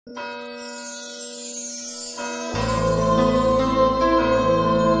En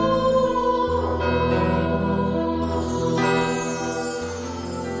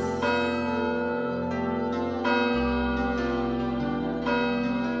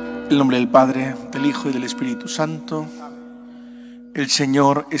el nombre del Padre, del Hijo y del Espíritu Santo. El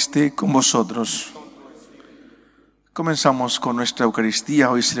Señor esté con vosotros. Comenzamos con nuestra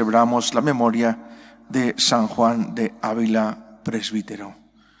Eucaristía. Hoy celebramos la memoria de San Juan de Ávila, presbítero.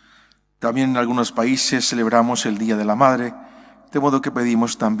 También en algunos países celebramos el Día de la Madre, de modo que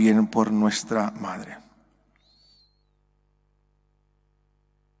pedimos también por nuestra Madre.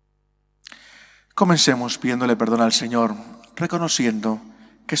 Comencemos pidiéndole perdón al Señor, reconociendo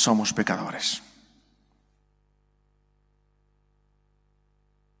que somos pecadores.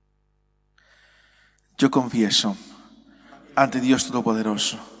 Yo confieso ante Dios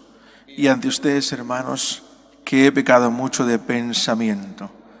Todopoderoso y ante ustedes, hermanos, que he pecado mucho de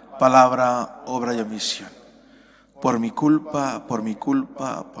pensamiento, palabra, obra y omisión. Por mi culpa, por mi gran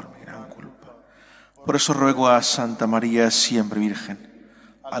culpa. Por eso ruego a Santa María, siempre Virgen,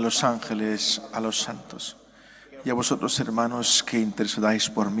 a los ángeles, a los santos, y a vosotros, hermanos, que intercedáis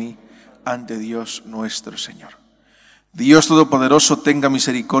por mí ante Dios nuestro Señor. Dios Todopoderoso tenga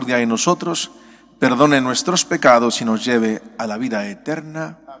misericordia de nosotros, perdone nuestros pecados y nos lleve a la vida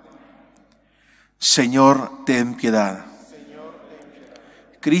eterna. Señor, ten piedad.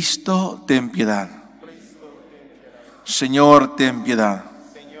 Cristo, ten piedad. Señor, ten piedad.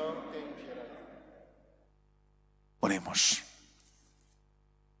 Oremos.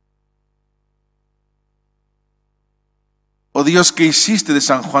 Oh Dios, que hiciste de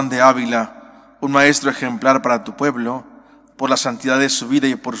San Juan de Ávila un maestro ejemplar para tu pueblo, por la santidad de su vida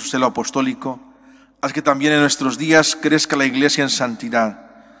y por su celo apostólico, haz que también en nuestros días crezca la Iglesia en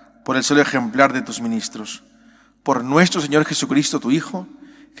santidad, por el celo ejemplar de tus ministros. Por nuestro Señor Jesucristo, tu Hijo,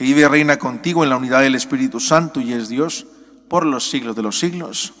 que vive y reina contigo en la unidad del Espíritu Santo y es Dios, por los siglos de los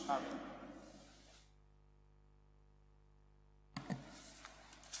siglos.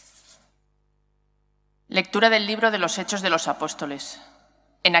 Lectura del libro de los Hechos de los Apóstoles.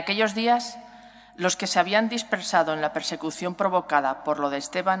 En aquellos días, los que se habían dispersado en la persecución provocada por lo de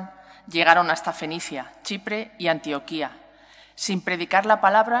Esteban llegaron hasta Fenicia, Chipre y Antioquía, sin predicar la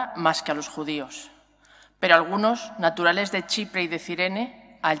palabra más que a los judíos. Pero algunos, naturales de Chipre y de Cirene,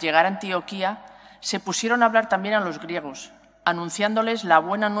 al llegar a Antioquía, se pusieron a hablar también a los griegos, anunciándoles la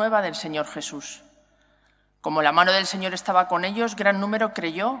buena nueva del Señor Jesús. Como la mano del Señor estaba con ellos, gran número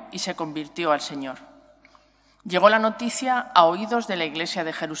creyó y se convirtió al Señor. Llegó la noticia a oídos de la iglesia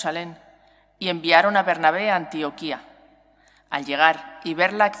de Jerusalén y enviaron a Bernabé a Antioquía. Al llegar y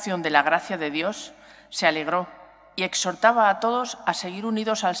ver la acción de la gracia de Dios, se alegró y exhortaba a todos a seguir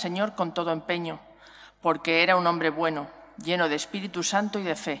unidos al Señor con todo empeño, porque era un hombre bueno, lleno de Espíritu Santo y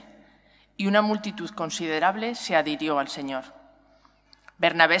de fe, y una multitud considerable se adhirió al Señor.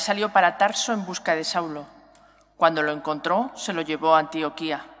 Bernabé salió para Tarso en busca de Saulo. Cuando lo encontró, se lo llevó a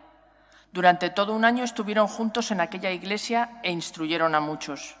Antioquía. Durante todo un año estuvieron juntos en aquella iglesia e instruyeron a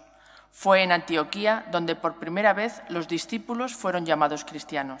muchos. Fue en Antioquía donde por primera vez los discípulos fueron llamados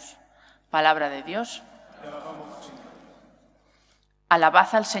cristianos. Palabra de Dios.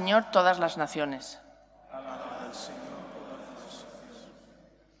 Alabad al Señor todas las naciones.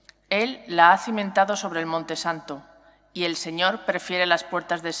 Él la ha cimentado sobre el monte santo, y el Señor prefiere las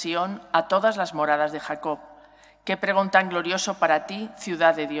puertas de Sión a todas las moradas de Jacob. Qué pregón tan glorioso para ti,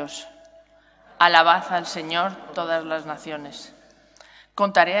 ciudad de Dios. Alabad al Señor todas las naciones.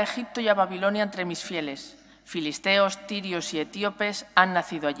 Contaré a Egipto y a Babilonia entre mis fieles. Filisteos, tirios y etíopes han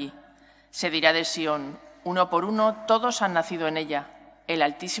nacido allí. Se dirá de Sión, uno por uno, todos han nacido en ella. El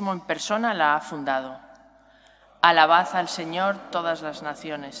Altísimo en persona la ha fundado. Alabad al Señor todas las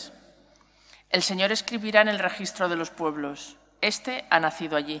naciones. El Señor escribirá en el registro de los pueblos. Este ha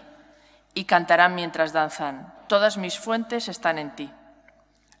nacido allí. Y cantarán mientras danzan. Todas mis fuentes están en ti.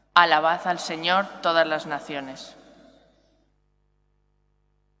 Alabad al Señor todas las naciones.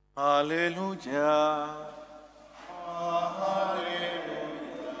 Aleluya. Aleluya.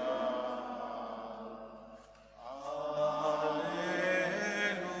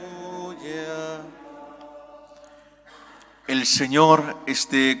 Aleluya. El Señor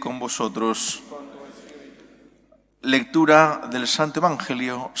esté con vosotros. Lectura del Santo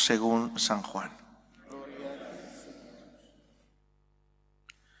Evangelio según San Juan.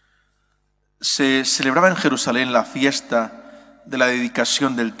 Se celebraba en Jerusalén la fiesta de la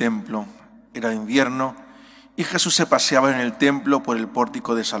dedicación del templo. Era invierno y Jesús se paseaba en el templo por el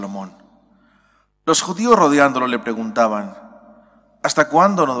pórtico de Salomón. Los judíos rodeándolo le preguntaban: ¿hasta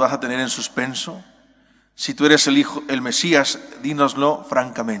cuándo nos vas a tener en suspenso? Si tú eres el Mesías, dínoslo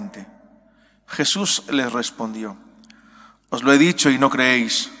francamente. Jesús les respondió: os lo he dicho y no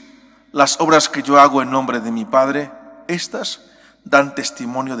creéis. Las obras que yo hago en nombre de mi Padre, estas dan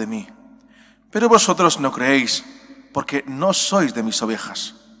testimonio de mí. Pero vosotros no creéis, porque no sois de mis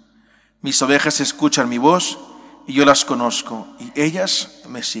ovejas. Mis ovejas escuchan mi voz, y yo las conozco, y ellas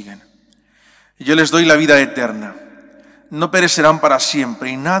me siguen. Yo les doy la vida eterna. No perecerán para siempre,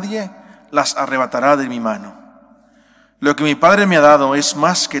 y nadie las arrebatará de mi mano. Lo que mi Padre me ha dado es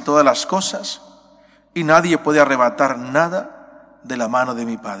más que todas las cosas, y nadie puede arrebatar nada de la mano de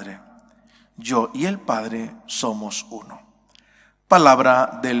mi Padre. Yo y el Padre somos uno.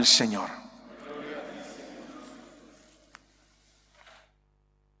 Palabra del Señor.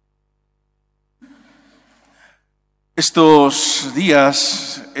 Estos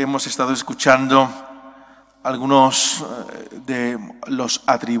días hemos estado escuchando algunos de los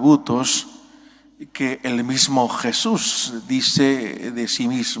atributos que el mismo Jesús dice de sí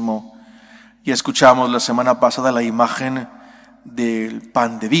mismo. Y escuchamos la semana pasada la imagen del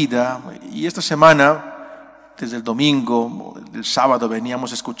pan de vida, y esta semana, desde el domingo, el sábado,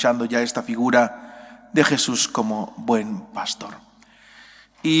 veníamos escuchando ya esta figura de Jesús como buen pastor.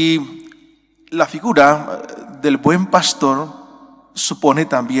 Y la figura del buen pastor supone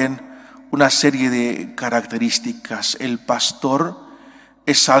también una serie de características. El pastor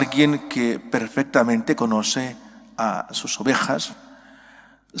es alguien que perfectamente conoce a sus ovejas,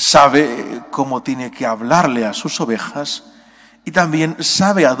 sabe cómo tiene que hablarle a sus ovejas y también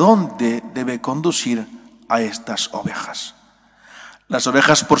sabe a dónde debe conducir a estas ovejas. Las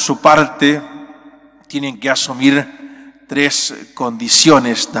ovejas, por su parte, tienen que asumir 3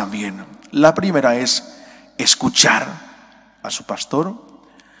 condiciones también. La primera es escuchar a su pastor,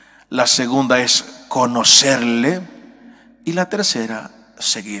 la segunda es conocerle y la tercera,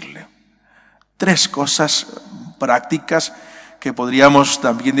 seguirle. 3 cosas prácticas que podríamos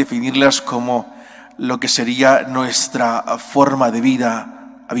también definirlas como lo que sería nuestra forma de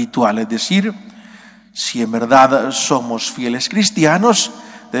vida habitual. Es decir, si en verdad somos fieles cristianos,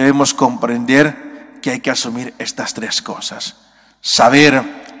 debemos comprender que hay que asumir estas 3 cosas. Saber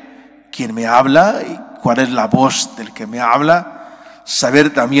quién me habla y cuál es la voz del que me habla,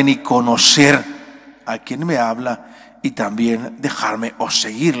 saber también y conocer a quien me habla y también dejarme o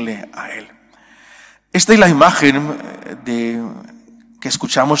seguirle a él. Esta es la imagen que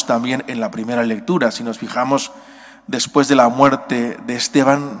escuchamos también en la primera lectura. Si nos fijamos, después de la muerte de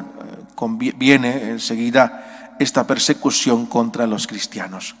Esteban, viene enseguida esta persecución contra los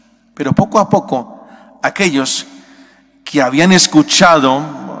cristianos. Pero poco a poco, aquellos que habían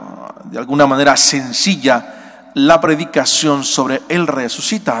escuchado de alguna manera sencilla la predicación sobre el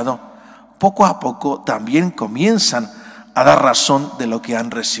resucitado, poco a poco también comienzan a dar razón de lo que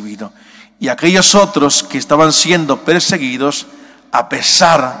han recibido. Y aquellos otros que estaban siendo perseguidos, a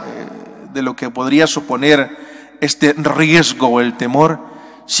pesar de lo que podría suponer este riesgo o el temor,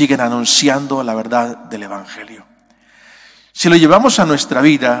 siguen anunciando la verdad del Evangelio. Si lo llevamos a nuestra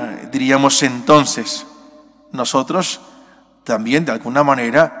vida, diríamos entonces, nosotros también de alguna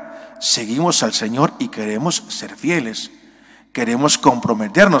manera seguimos al Señor y queremos ser fieles, queremos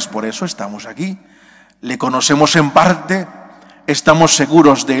comprometernos, por eso estamos aquí. Le conocemos en parte, estamos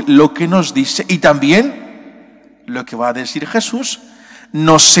seguros de lo que nos dice y también lo que va a decir Jesús,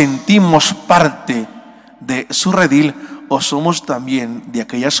 nos sentimos parte de su redil o somos también de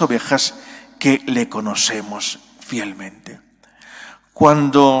aquellas ovejas que le conocemos fielmente.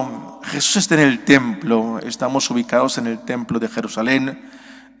 Cuando Jesús está en el templo, estamos ubicados en el templo de Jerusalén,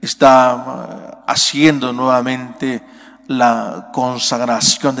 está haciendo nuevamente la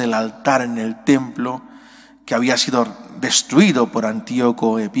consagración del altar en el templo que había sido destruido por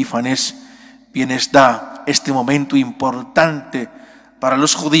Antíoco Epífanes. Bien, está este momento importante para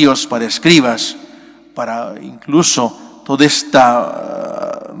los judíos, para escribas, para incluso toda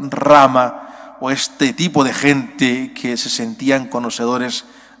esta rama o este tipo de gente que se sentían conocedores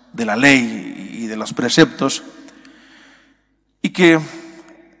de la ley y de los preceptos y que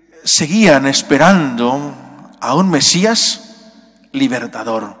seguían esperando a un Mesías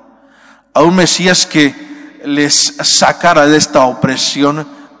libertador, a un Mesías que les sacara de esta opresión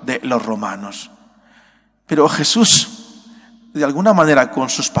de los romanos. Pero Jesús, de alguna manera, con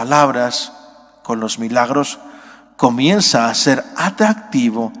sus palabras, con los milagros, comienza a ser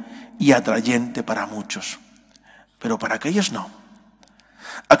atractivo y atrayente para muchos. Pero para aquellos no.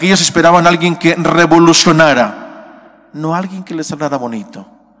 Aquellos esperaban a alguien que revolucionara, no a alguien que les hablara bonito,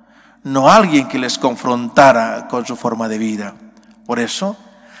 no a alguien que les confrontara con su forma de vida. Por eso,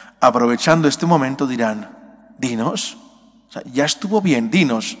 aprovechando este momento, dirán, dinos, ya estuvo bien,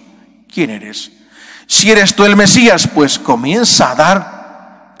 dinos, ¿quién eres? Si eres tú el Mesías, pues comienza a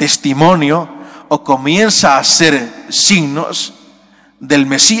dar testimonio o comienza a hacer signos del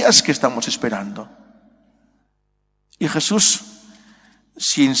Mesías que estamos esperando. Y Jesús,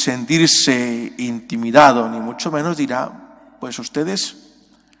 sin sentirse intimidado, ni mucho menos, dirá, pues ustedes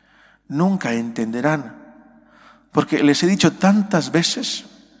nunca entenderán, porque les he dicho tantas veces,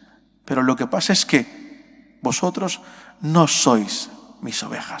 pero lo que pasa es que vosotros no sois mis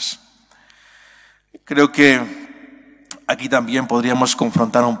ovejas. Creo que aquí también podríamos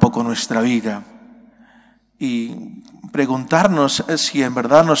confrontar un poco nuestra vida y preguntarnos si en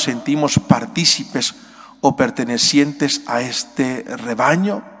verdad nos sentimos partícipes o pertenecientes a este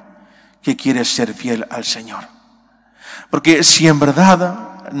rebaño que quiere ser fiel al Señor. Porque si en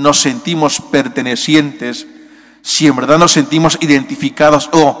verdad nos sentimos pertenecientes, si en verdad nos sentimos identificados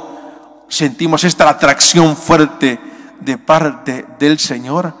o sentimos esta atracción fuerte de parte del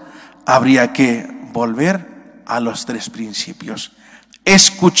Señor, habría que volver a los 3 principios: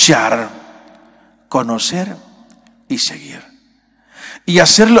 escuchar, conocer y seguir. Y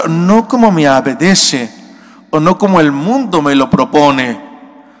hacerlo no como me apetece, o no como el mundo me lo propone,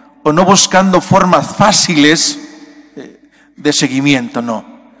 o no buscando formas fáciles de seguimiento,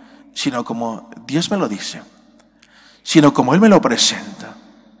 no, sino como Dios me lo dice, sino como Él me lo presenta.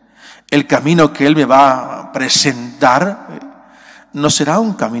 El camino que Él me va a presentar no será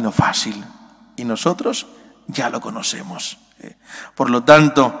un camino fácil, y nosotros ya lo conocemos. Por lo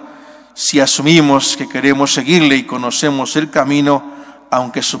tanto, si asumimos que queremos seguirle y conocemos el camino,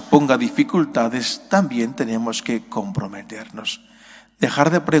 aunque suponga dificultades, también tenemos que comprometernos, dejar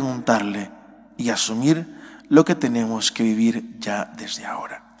de preguntarle y asumir lo que tenemos que vivir ya desde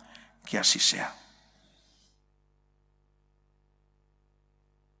ahora. Que así sea.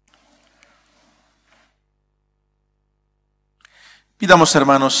 Pidamos,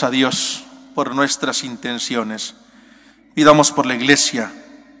 hermanos, a Dios por nuestras intenciones. Pidamos por la Iglesia,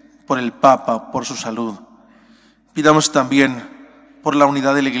 por el Papa, por su salud. Pidamos también por la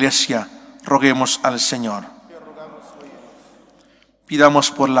unidad de la Iglesia, roguemos al Señor.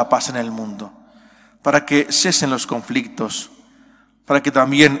 Pidamos por la paz en el mundo, para que cesen los conflictos, para que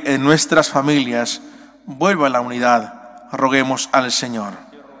también en nuestras familias vuelva la unidad, roguemos al Señor.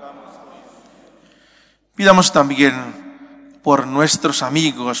 Pidamos también por nuestros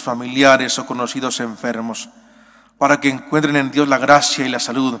amigos, familiares o conocidos enfermos, para que encuentren en Dios la gracia y la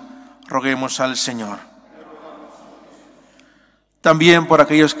salud, roguemos al Señor. También por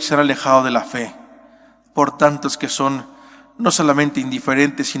aquellos que se han alejado de la fe, por tantos que son no solamente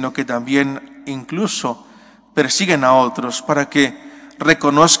indiferentes, sino que también incluso persiguen a otros, para que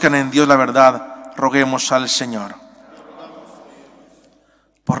reconozcan en Dios la verdad, roguemos al Señor.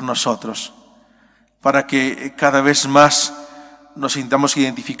 Por nosotros, para que cada vez más nos sintamos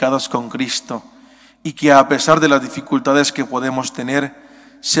identificados con Cristo y que a pesar de las dificultades que podemos tener,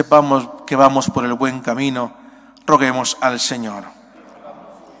 sepamos que vamos por el buen camino, roguemos al Señor.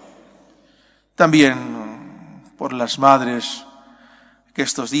 También por las madres que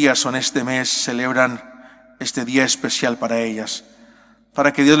estos días o en este mes celebran este día especial para ellas,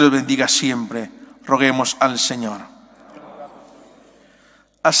 para que Dios les bendiga siempre, roguemos al Señor.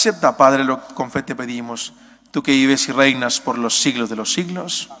 Acepta, Padre, lo que con fe te pedimos, tú que vives y reinas por los siglos de los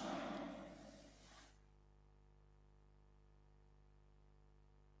siglos.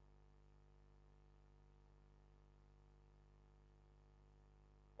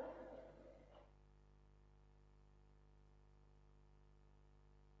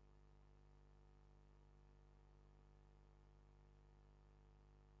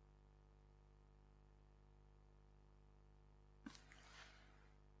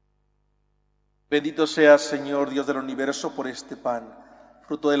 Bendito seas, Señor, Dios del universo, por este pan,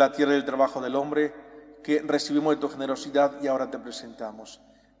 fruto de la tierra y del trabajo del hombre, que recibimos de tu generosidad y ahora te presentamos.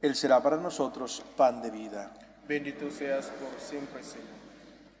 Él será para nosotros pan de vida. Bendito seas por siempre, Señor.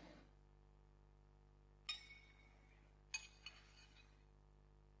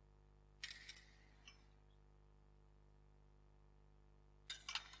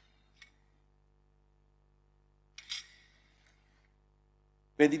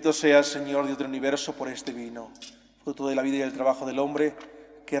 Bendito seas, Señor, Dios del universo, por este vino, fruto de la vida y del trabajo del hombre,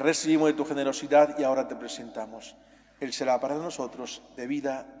 que recibimos de tu generosidad y ahora te presentamos. Él será para nosotros de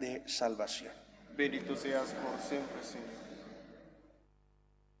vida, de salvación. Bendito seas por siempre, Señor.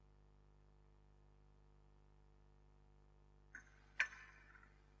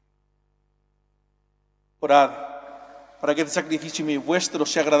 Orad para que este sacrificio y vuestro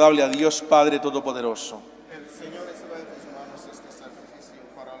sea agradable a Dios Padre Todopoderoso. El Señor reciba de tus manos este sacrificio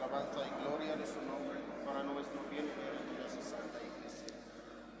para alabanza y gloria de su nombre, para nuestro bien y de su santa Iglesia.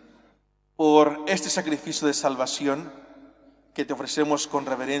 Por este sacrificio de salvación que te ofrecemos con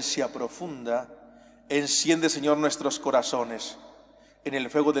reverencia profunda, enciende, Señor, nuestros corazones en el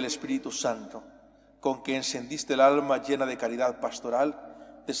fuego del Espíritu Santo, con que encendiste el alma llena de caridad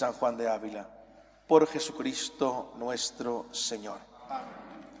pastoral de San Juan de Ávila. Por Jesucristo nuestro Señor.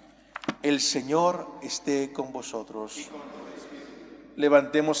 El Señor esté con vosotros.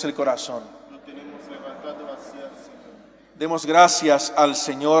 Levantemos el corazón. Demos gracias al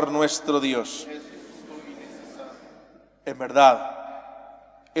Señor nuestro Dios. En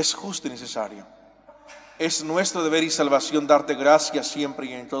verdad, es justo y necesario. Es nuestro deber y salvación darte gracias siempre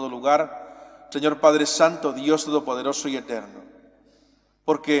y en todo lugar, Señor Padre Santo, Dios Todopoderoso y Eterno,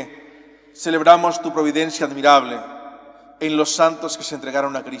 porque celebramos tu providencia admirable en los santos que se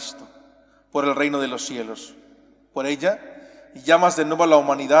entregaron a Cristo por el reino de los cielos. Por ella llamas de nuevo a la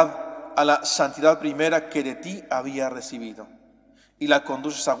humanidad a la santidad primera que de ti había recibido, y la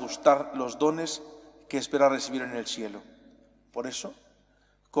conduces a gustar los dones que espera recibir en el cielo. Por eso,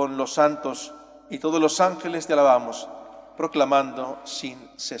 con los santos y todos los ángeles te alabamos, proclamando sin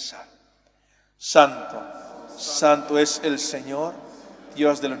cesar: Santo, santo es el Señor,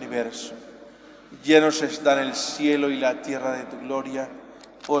 Dios del universo. Llenos están el cielo y la tierra de tu gloria.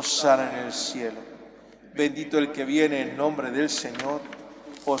 Hosana en el cielo. Bendito el que viene en nombre del Señor.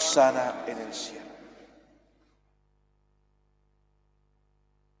 Hosana en el cielo.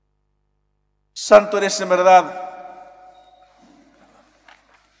 Santo eres en verdad.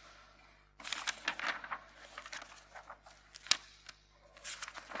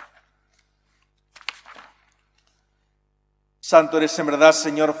 Santo eres en verdad,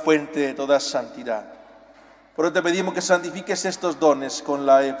 Señor, fuente de toda santidad. Por eso te pedimos que santifiques estos dones con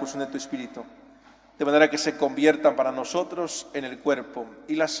la efusión de tu Espíritu, de manera que se conviertan para nosotros en el cuerpo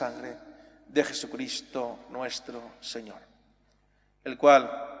y la sangre de Jesucristo nuestro Señor, el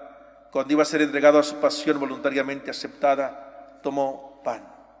cual, cuando iba a ser entregado a su pasión voluntariamente aceptada, tomó pan.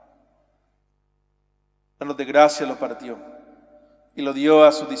 Dándote gracia, lo partió y lo dio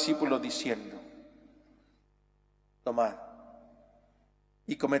a sus discípulos diciendo: tomad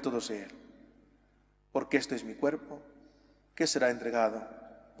y comed todos de él, porque este es mi cuerpo, que será entregado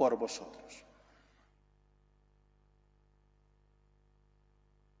por vosotros.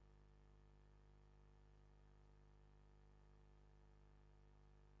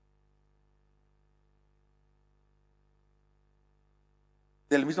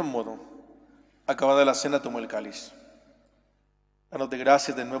 Del mismo modo, acabada la cena, tomó el cáliz. Dándote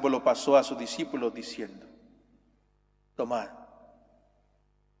gracias, de nuevo lo pasó a sus discípulos diciendo: tomad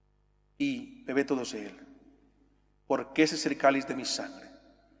y bebed todos de él, porque ese es el cáliz de mi sangre,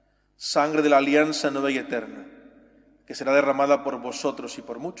 sangre de la alianza nueva y eterna, que será derramada por vosotros y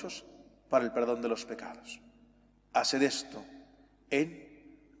por muchos para el perdón de los pecados. Haced esto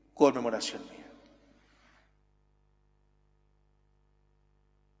en conmemoración mía.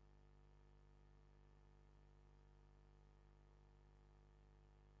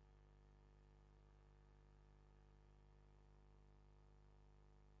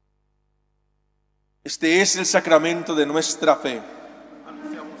 Este es el sacramento de nuestra fe.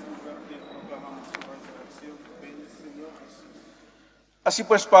 Así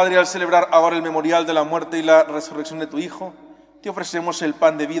pues, Padre, al celebrar ahora el memorial de la muerte y la resurrección de tu Hijo, te ofrecemos el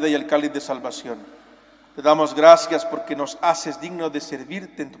pan de vida y el cáliz de salvación. Te damos gracias porque nos haces dignos de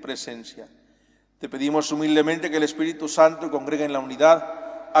servirte en tu presencia. Te pedimos humildemente que el Espíritu Santo congregue en la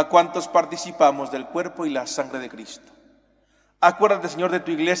unidad a cuantos participamos del cuerpo y la sangre de Cristo. Acuérdate, Señor, de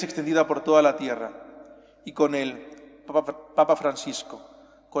tu Iglesia extendida por toda la tierra, y con el Papa Francisco,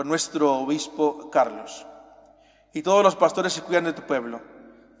 con nuestro obispo Carlos, y todos los pastores que cuidan de tu pueblo.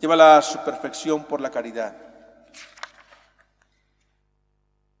 Llévala a su perfección por la caridad.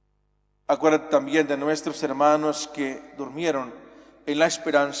 Acuérdate también de nuestros hermanos que durmieron en la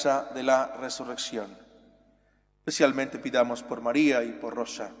esperanza de la resurrección. Especialmente pidamos por María y por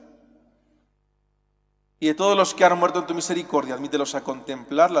Rosa. Y de todos los que han muerto en tu misericordia, admítelos a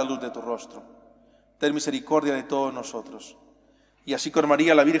contemplar la luz de tu rostro. Ten misericordia de todos nosotros. Y así con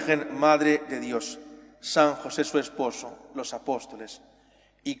María, la Virgen Madre de Dios, San José su esposo, los apóstoles,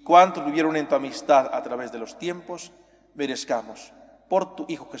 y cuantos vivieron en tu amistad a través de los tiempos, merezcamos, por tu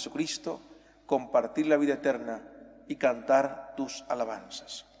Hijo Jesucristo, compartir la vida eterna y cantar tus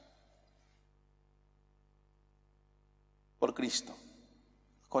alabanzas. Por Cristo,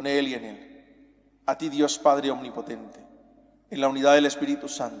 con Él y en Él, a ti, Dios Padre omnipotente, en la unidad del Espíritu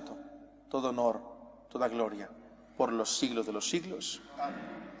Santo, todo honor, toda gloria, por los siglos de los siglos. Amén.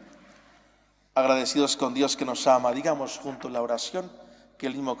 Agradecidos con Dios que nos ama, digamos juntos la oración que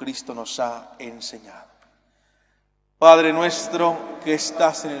el mismo Cristo nos ha enseñado. Padre nuestro que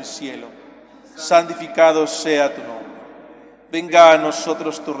estás en el cielo, santificado sea tu nombre. Venga a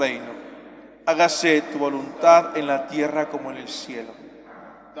nosotros tu reino. Hágase tu voluntad en la tierra como en el cielo.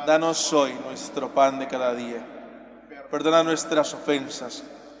 Danos hoy nuestro pan de cada día. Perdona nuestras ofensas,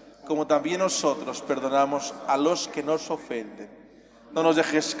 como también nosotros perdonamos a los que nos ofenden. No nos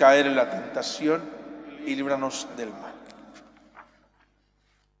dejes caer en la tentación y líbranos del mal.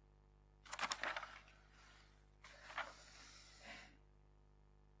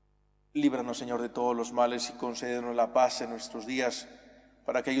 Líbranos, Señor, de todos los males y concédenos la paz en nuestros días,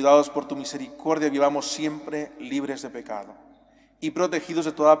 para que, ayudados por tu misericordia, vivamos siempre libres de pecado y protegidos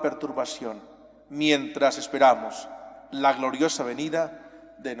de toda perturbación, mientras esperamos la gloriosa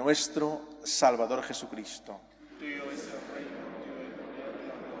venida de nuestro Salvador Jesucristo.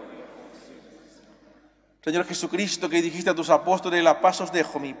 Señor Jesucristo, que dijiste a tus apóstoles: la paz os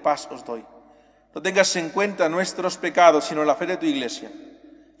dejo, mi paz os doy. No tengas en cuenta nuestros pecados, sino la fe de tu Iglesia,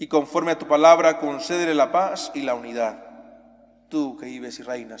 y conforme a tu palabra concédele la paz y la unidad. Tú que vives y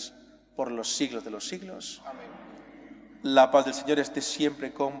reinas por los siglos de los siglos. Amén. La paz del Señor esté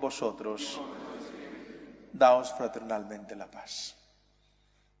siempre con vosotros. Daos fraternalmente la paz.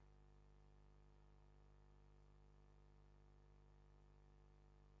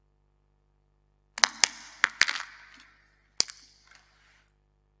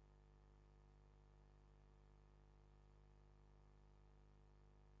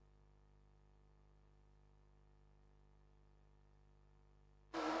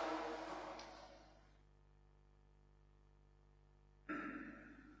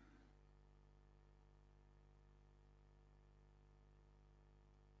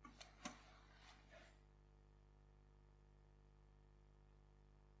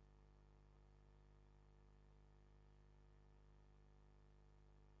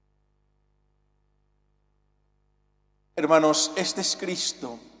 Hermanos, este es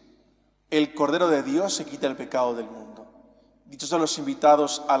Cristo, el Cordero de Dios, que quita el pecado del mundo. Dichosos los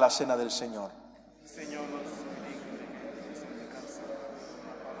invitados a la cena del Señor. Señor, no soy digno de que entres en mi casa,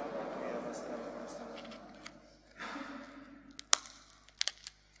 una palabra tuya bastará para salvarme.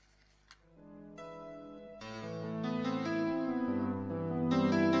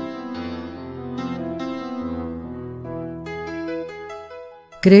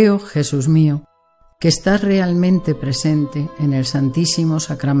 Creo, Jesús mío, que estás realmente presente en el Santísimo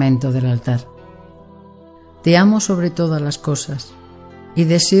Sacramento del altar. Te amo sobre todas las cosas y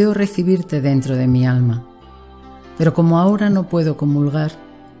deseo recibirte dentro de mi alma, pero como ahora no puedo comulgar,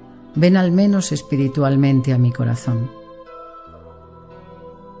 ven al menos espiritualmente a mi corazón.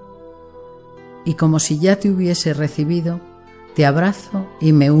 Y como si ya te hubiese recibido, te abrazo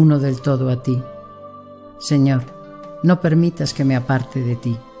y me uno del todo a ti. Señor, no permitas que me aparte de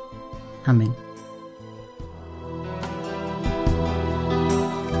ti. Amén.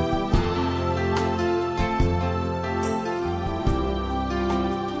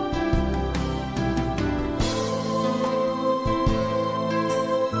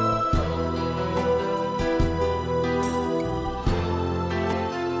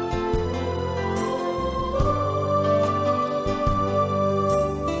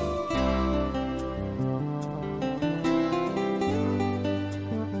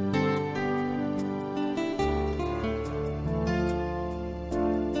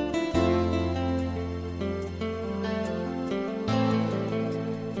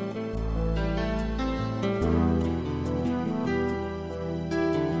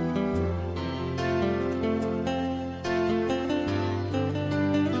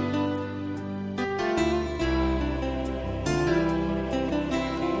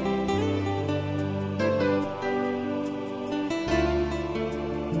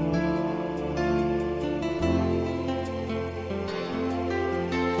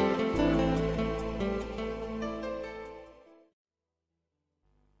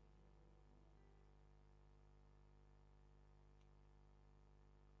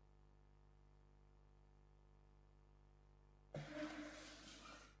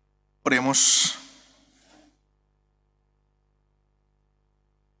 Oremos.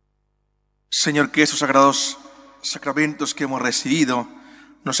 Señor, que estos sagrados sacramentos que hemos recibido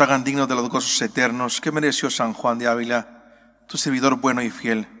nos hagan dignos de los gozos eternos que mereció San Juan de Ávila, tu servidor bueno y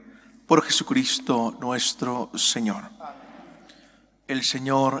fiel, por Jesucristo nuestro Señor. El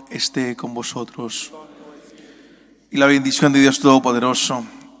Señor esté con vosotros. Y la bendición de Dios Todopoderoso,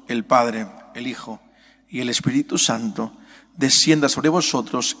 el Padre, el Hijo y el Espíritu Santo, descienda sobre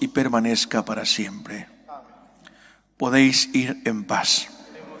vosotros y permanezca para siempre. Podéis ir en paz.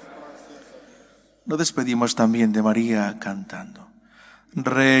 Nos despedimos también de María cantando.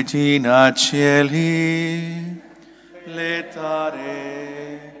 Regina Caeli, letare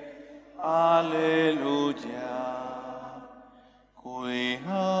Alleluia. Quia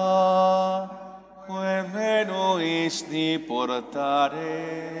venuisti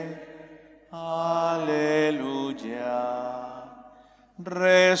portare. Alleluia.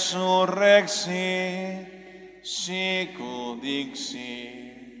 Resurrexi sicut dixi.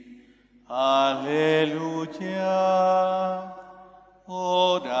 Alleluia.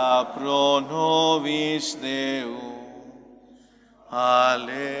 Ora pro nobis Deus.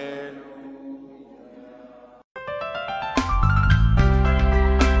 Alleluia.